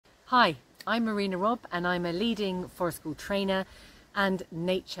Hi, I'm Marina Robb and I'm a leading forest school trainer and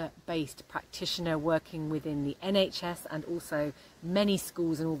nature-based practitioner working within the NHS and also many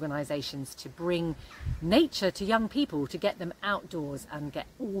schools and organisations to bring nature to young people, to get them outdoors and get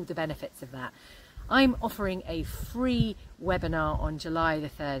all the benefits of that. I'm offering a free webinar on July the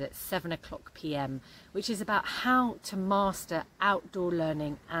 3rd at 7 o'clock PM, which is about how to master outdoor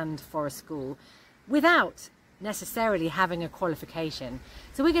learning and forest school without necessarily having a qualification.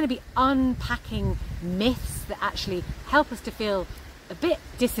 So we're going to be unpacking myths that actually help us to feel a bit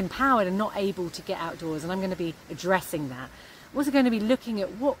disempowered and not able to get outdoors, and I'm going to be addressing that. I'm also going to be looking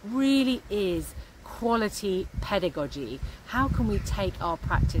at what really is quality pedagogy. How can we take our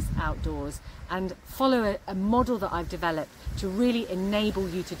practice outdoors and follow a model that I've developed to really enable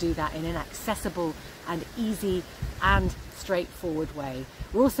you to do that in an accessible and easy and straightforward way.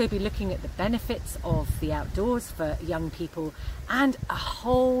 We'll also be looking at the benefits of the outdoors for young people and a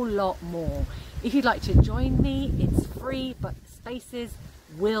whole lot more. If you'd like to join me, it's free, but spaces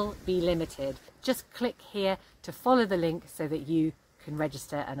will be limited. Just click here to follow the link so that you can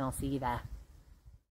register, and I'll see you there.